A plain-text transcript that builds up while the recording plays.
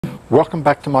Welcome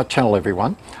back to my channel,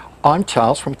 everyone. I'm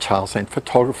Charles from Charles and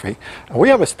Photography, and we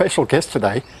have a special guest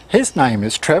today. His name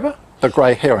is Trevor the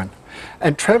Grey Heron,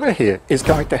 and Trevor here is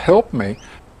going to help me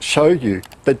show you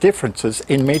the differences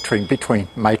in metering between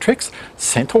matrix,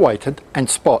 center weighted and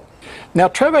spot. Now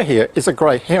Trevor here is a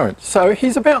grey heron, so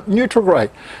he's about neutral grey,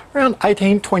 around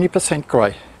 18-20%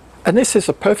 grey, and this is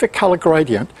a perfect colour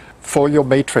gradient for your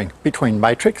metering between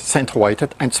matrix, center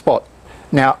weighted and spot.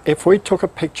 Now if we took a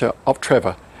picture of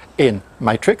Trevor in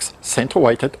matrix, center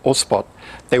weighted or spot,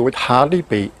 there would hardly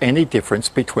be any difference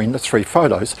between the three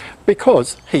photos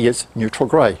because he is neutral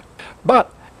grey.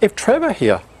 But if Trevor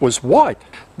here was white,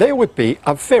 there would be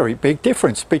a very big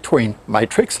difference between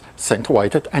matrix, center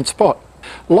weighted and spot.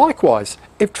 Likewise,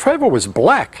 if Trevor was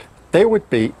black, there would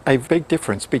be a big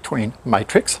difference between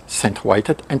matrix, center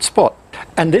weighted and spot.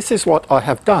 And this is what I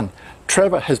have done.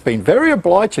 Trevor has been very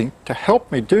obliging to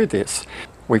help me do this.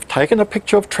 We've taken a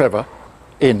picture of Trevor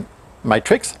in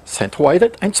matrix, center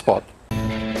weighted and spot.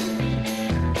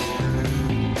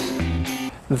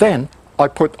 Then I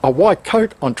put a white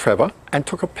coat on Trevor and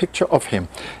took a picture of him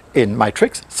in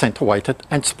matrix, center weighted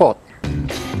and spot.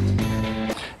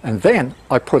 And then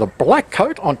I put a black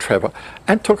coat on Trevor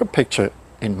and took a picture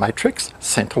in matrix,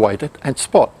 center weighted and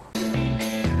spot.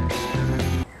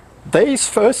 These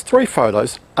first three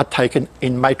photos are taken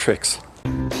in matrix.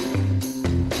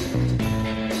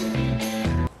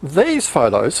 These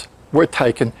photos were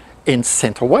taken in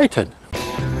center weighted.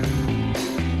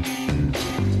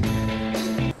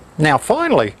 Now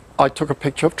finally, I took a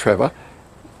picture of Trevor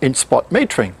in spot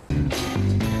metering.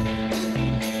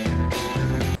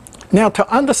 Now to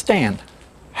understand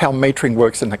how metering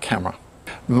works in the camera,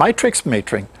 matrix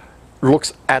metering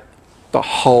looks at the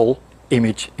whole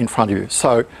image in front of you.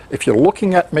 So if you're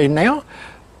looking at me now,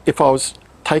 if I was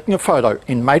taking a photo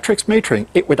in matrix metering,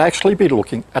 it would actually be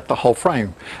looking at the whole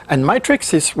frame. And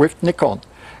matrix is with Nikon.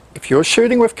 If you're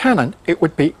shooting with Canon, it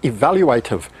would be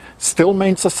evaluative. Still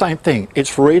means the same thing.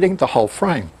 It's reading the whole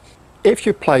frame. If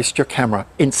you placed your camera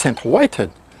in center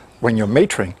weighted when you're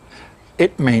metering,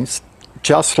 it means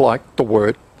just like the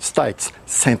word states,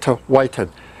 center weighted.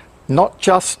 Not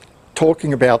just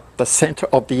talking about the center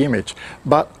of the image,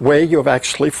 but where you've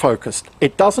actually focused.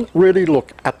 It doesn't really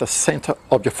look at the center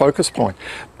of your focus point,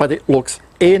 but it looks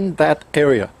in that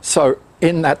area, so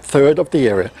in that third of the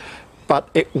area. But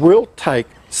it will take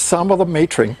some of the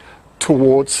metering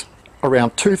towards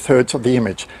around 2/3 of the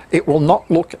image. It will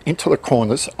not look into the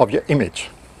corners of your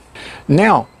image.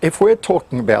 Now, if we're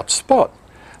talking about spot,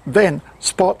 then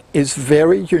spot is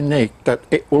very unique, that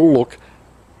it will look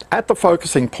at the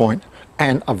focusing point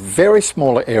and a very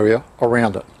smaller area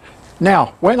around it.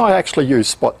 Now, when I actually use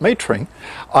spot metering,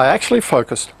 I actually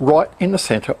focused right in the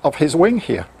center of his wing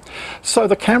here. So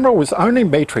the camera was only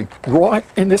metering right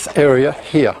in this area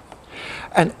here.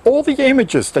 And all the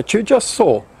images that you just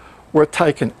saw were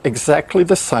taken exactly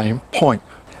the same point.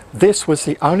 This was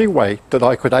the only way that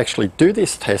I could actually do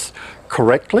this test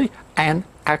correctly and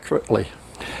accurately.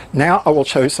 Now I will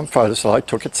show you some photos that I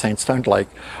took at Sandstone Lake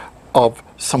of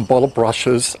some bottle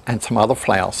brushes and some other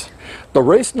flowers. The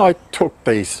reason I took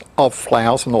these of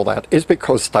flowers and all that is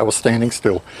because they were standing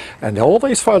still, and all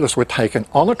these photos were taken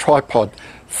on a tripod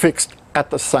fixed at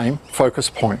the same focus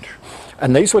point,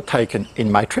 and these were taken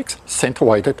in matrix, center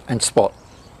weighted and spot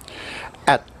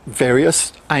at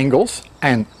various angles,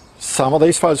 and some of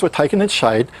these photos were taken in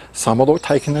shade, some of them were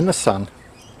taken in the sun,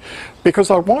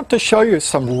 because I want to show you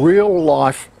some real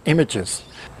life images.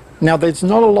 Now there's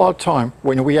not a lot of time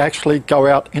when we actually go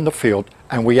out in the field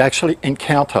and we actually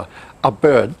encounter a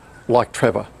bird like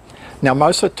Trevor. Now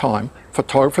most of the time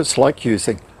photographers like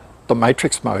using the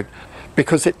matrix mode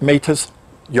because it meters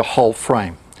your whole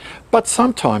frame. But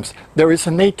sometimes there is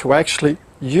a need to actually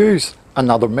use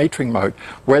another metering mode,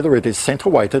 whether it is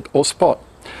center weighted or spot.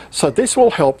 So this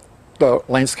will help the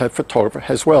landscape photographer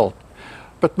as well.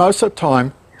 But most of the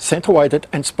time center weighted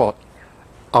and spot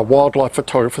are wildlife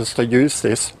photographers to use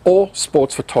this, or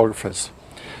sports photographers.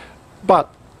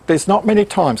 But there's not many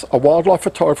times a wildlife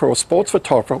photographer or sports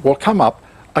photographer will come up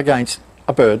against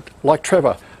a bird like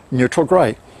Trevor, neutral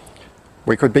grey.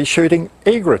 We could be shooting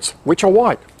egrets, which are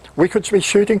white. We could be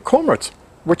shooting cormorants,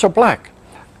 which are black.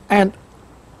 And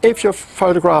if you're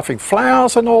photographing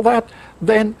flowers and all that,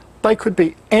 then they could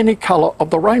be any colour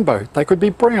of the rainbow. They could be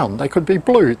brown, they could be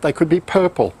blue, they could be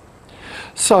purple.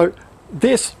 So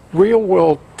this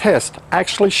real-world test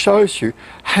actually shows you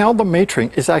how the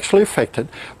metering is actually affected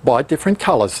by different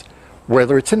colours,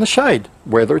 whether it's in the shade,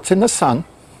 whether it's in the sun,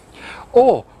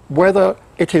 or whether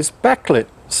it is backlit,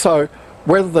 so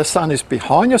whether the sun is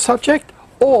behind your subject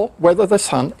or whether the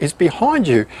sun is behind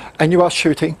you and you are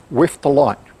shooting with the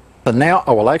light. So now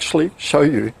I will actually show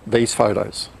you these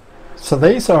photos. So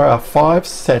these are our 5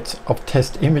 sets of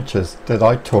test images that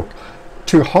I took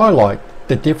to highlight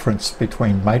the difference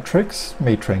between matrix,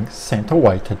 metering, center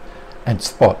weighted and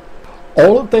spot.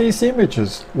 All of these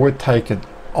images were taken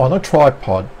on a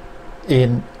tripod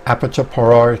in aperture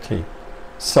priority.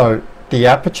 So the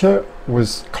aperture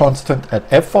was constant at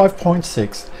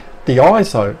f5.6, the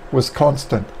ISO was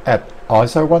constant at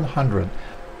ISO 100.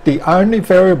 The only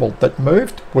variable that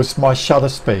moved was my shutter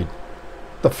speed.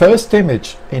 The first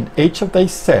image in each of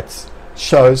these sets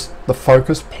shows the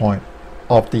focus point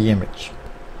of the image.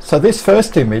 So this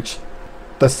first image,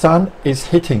 the sun is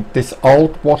hitting this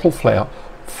old wattle flower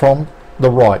from the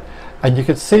right, and you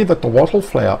can see that the wattle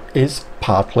flower is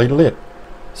partly lit.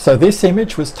 So this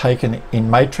image was taken in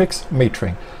matrix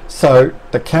metering. So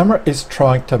the camera is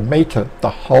trying to meter the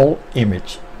whole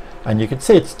image, and you can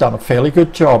see it's done a fairly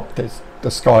good job. The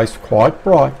sky is quite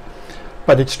bright,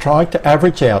 but it's trying to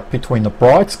average out between the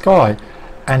bright sky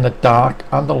and the dark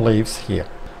under leaves here.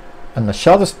 And the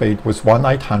shutter speed was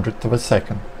 1/800th of a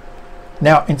second.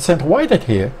 Now in center weighted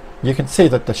here, you can see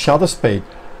that the shutter speed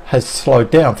has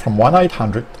slowed down from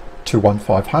 1/800th to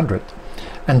 1/500th,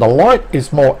 and the light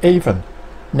is more even.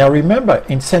 Now remember,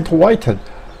 in center weighted,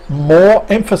 more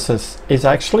emphasis is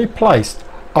actually placed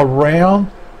around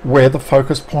where the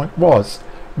focus point was,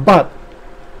 but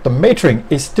the metering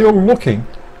is still looking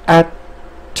at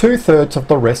 2/3 of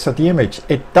the rest of the image.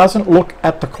 It doesn't look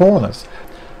at the corners,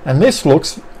 and this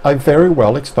looks a very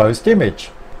well exposed image.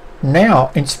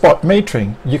 Now in spot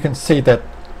metering, you can see that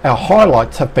our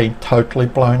highlights have been totally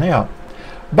blown out,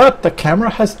 but the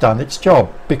camera has done its job,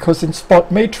 because in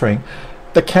spot metering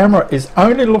the camera is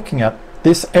only looking at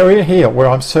this area here where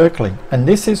I'm circling, and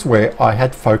this is where I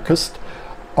had focused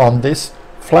on this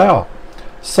flower.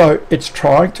 So it's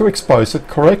trying to expose it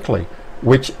correctly,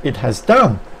 which it has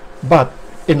done, but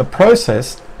in the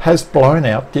process has blown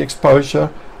out the exposure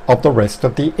of the rest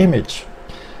of the image.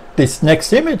 This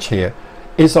next image here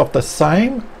is of the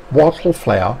same wattle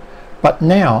flower, but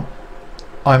now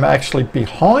I'm actually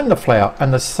behind the flower,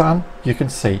 and the sun, you can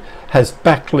see, has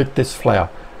backlit this flower,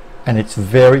 and it's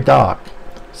very dark,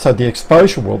 so the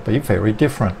exposure will be very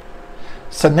different.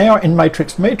 So now in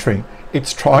matrix metering,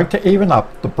 it's trying to even up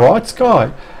the bright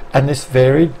sky and this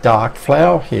very dark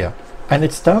flower here, and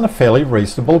it's done a fairly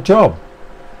reasonable job.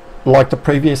 Like the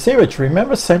previous image,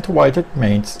 remember center weighted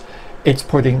means it's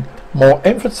putting more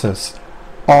emphasis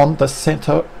on the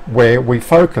center where we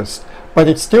focused, but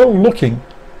it's still looking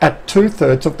at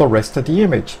 2/3 of the rest of the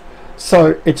image.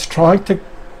 So it's trying to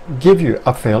give you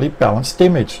a fairly balanced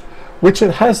image, which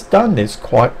it has done this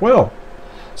quite well.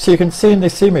 So you can see in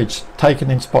this image taken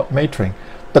in spot metering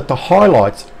that the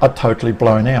highlights are totally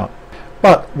blown out.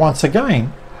 But once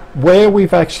again, where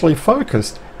we've actually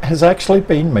focused has actually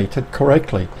been metered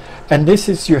correctly. And this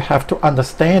is, you have to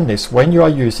understand this when you are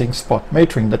using spot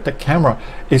metering, that the camera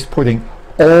is putting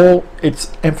all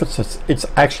its emphasis. It's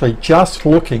actually just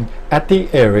looking at the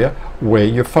area where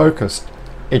you're focused.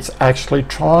 It's actually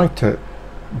trying to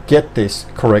get this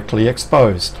correctly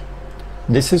exposed.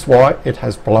 This is why it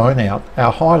has blown out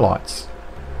our highlights.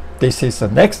 This is the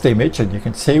next image, and you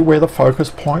can see where the focus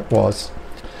point was.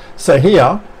 So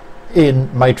here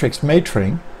in matrix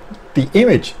metering, the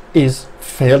image is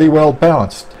fairly well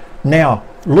balanced. Now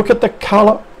look at the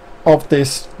color of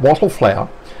this wattle flower.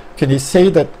 Can you see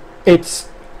that it's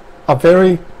a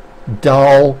very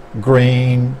dull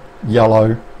green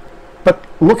yellow, but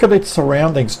look at its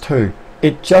surroundings too.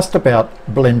 It just about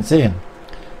blends in.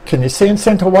 Can you see in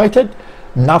center weighted?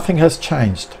 Nothing has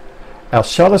changed. Our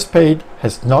shutter speed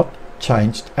has not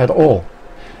changed at all.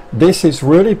 This is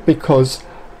really because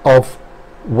of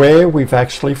where we've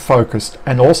actually focused,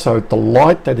 and also the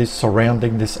light that is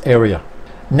surrounding this area.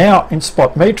 Now in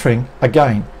spot metering,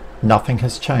 again, nothing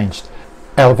has changed.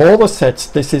 Out of all the sets,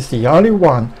 this is the only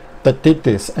one that did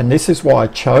this, and this is why I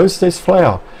chose this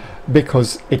flower,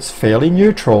 because it's fairly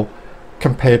neutral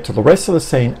compared to the rest of the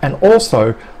scene, and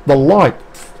also the light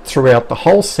throughout the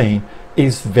whole scene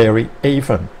is very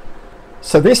even.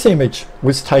 So this image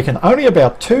was taken only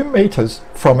about 2 meters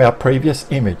from our previous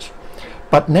image,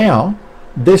 but now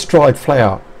this dried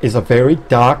flower is a very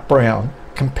dark brown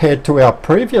compared to our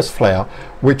previous flower,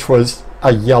 which was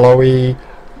a yellowy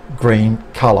green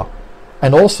color.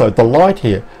 And also the light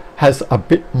here has a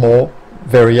bit more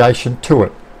variation to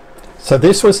it. So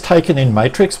this was taken in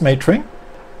matrix metering,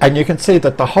 and you can see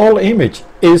that the whole image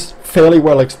is fairly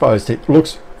well exposed. It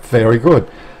looks very good.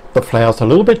 The flower's a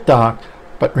little bit dark,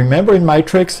 but remember in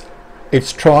matrix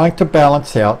it's trying to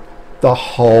balance out the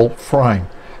whole frame,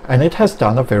 and it has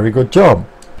done a very good job.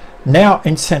 Now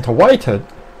in center weighted,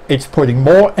 it's putting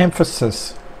more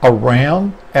emphasis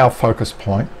around our focus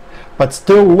point, but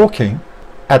still looking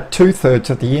at 2/3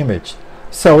 of the image.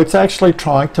 So it's actually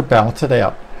trying to balance it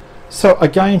out. So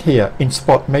again here in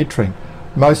spot metering,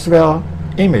 most of our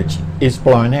image is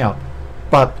blown out,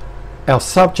 but our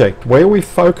subject, where we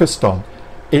focused on,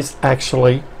 is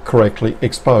actually correctly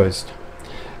exposed.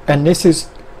 And this is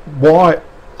why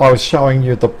I was showing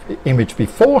you the image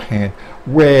beforehand,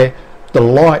 where the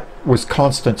light was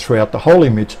constant throughout the whole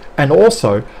image, and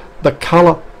also the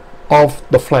color of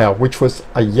the flower, which was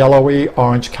a yellowy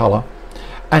orange color,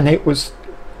 and it was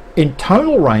in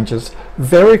tonal ranges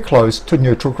very close to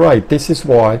neutral grey. This is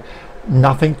why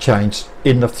nothing changed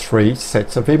in the 3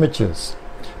 sets of images.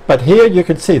 But here you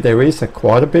can see there is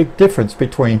quite a big difference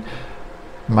between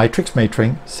matrix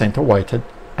metering, center weighted,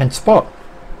 and spot.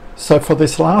 So for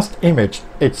this last image,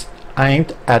 it's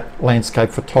aimed at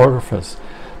landscape photographers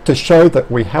to show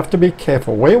that we have to be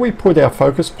careful where we put our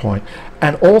focus point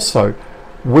and also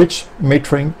which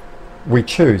metering we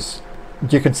choose.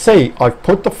 You can see I've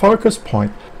put the focus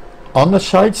point on the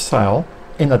shade sail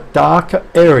in a darker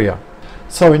area.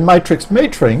 So in matrix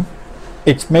metering,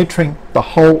 it's metering the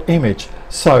whole image.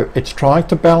 So it's trying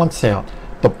to balance out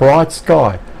the bright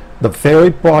sky, the very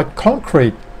bright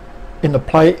concrete in the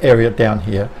play area down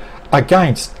here,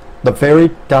 against the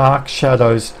very dark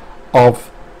shadows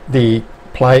of the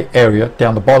play area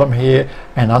down the bottom here,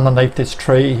 and underneath this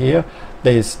tree here,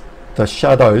 the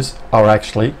shadows are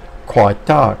actually quite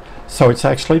dark. So it's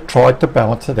actually tried to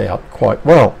balance it out quite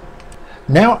well.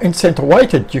 Now in center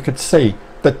weighted, you can see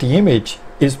that the image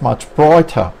is much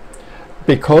brighter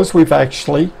because we've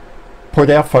actually put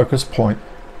our focus point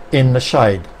in the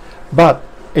shade. But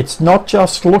it's not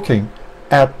just looking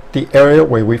at the area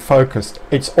where we focused,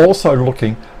 it's also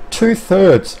looking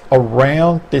 2/3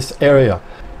 around this area.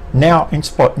 Now in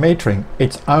spot metering,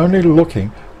 it's only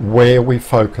looking where we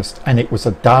focused, and it was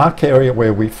a dark area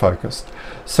where we focused.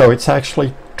 So it's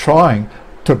actually trying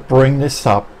to bring this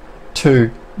up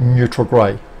to neutral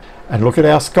grey. And look at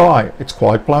our sky, it's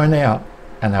quite blown out,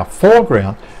 and our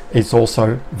foreground is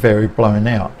also very blown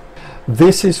out.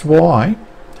 This is why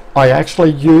I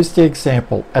actually used the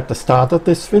example at the start of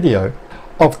this video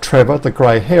of Trevor the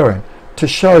grey heron to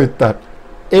show that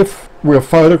if we're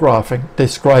photographing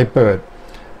this grey bird,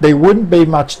 there wouldn't be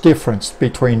much difference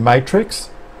between matrix,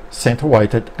 center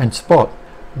weighted, and spot.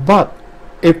 But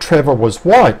if Trevor was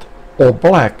white or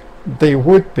black, there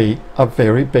would be a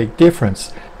very big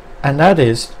difference, and that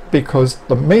is because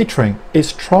the metering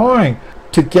is trying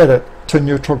to get it to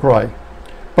neutral grey.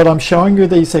 But I'm showing you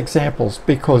these examples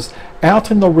because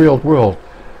out in the real world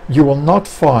you will not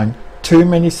find too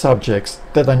many subjects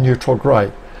that are neutral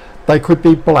grey. They could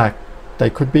be black, they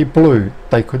could be blue,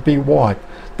 they could be white,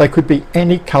 they could be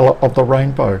any color of the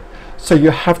rainbow. So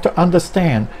you have to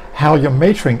understand how your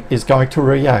metering is going to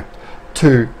react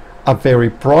to a very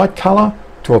bright color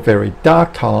to a very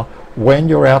dark color when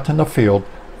you're out in the field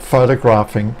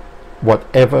photographing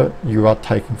whatever you are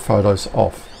taking photos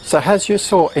of. So as you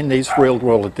saw in these real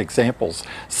world examples,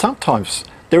 sometimes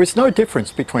there is no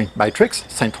difference between matrix,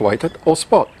 center weighted, or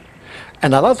spot.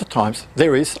 And at other times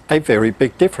there is a very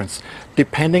big difference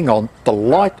depending on the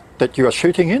light that you are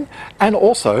shooting in and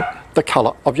also the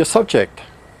color of your subject.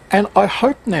 And I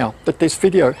hope now that this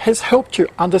video has helped you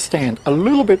understand a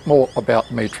little bit more about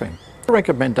metering. The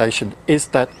recommendation is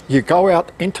that you go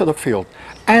out into the field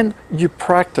and you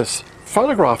practice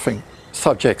photographing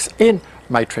subjects in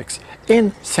matrix,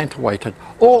 in center weighted,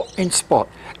 or in spot,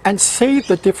 and see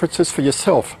the differences for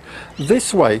yourself.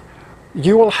 This way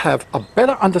you will have a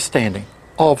better understanding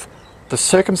of the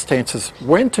circumstances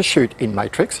when to shoot in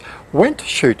matrix, when to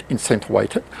shoot in center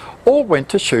weighted, or when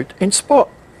to shoot in spot.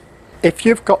 If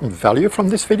you've gotten value from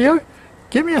this video,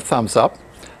 give me a thumbs up,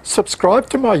 subscribe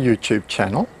to my YouTube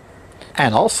channel,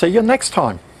 and I'll see you next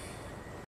time.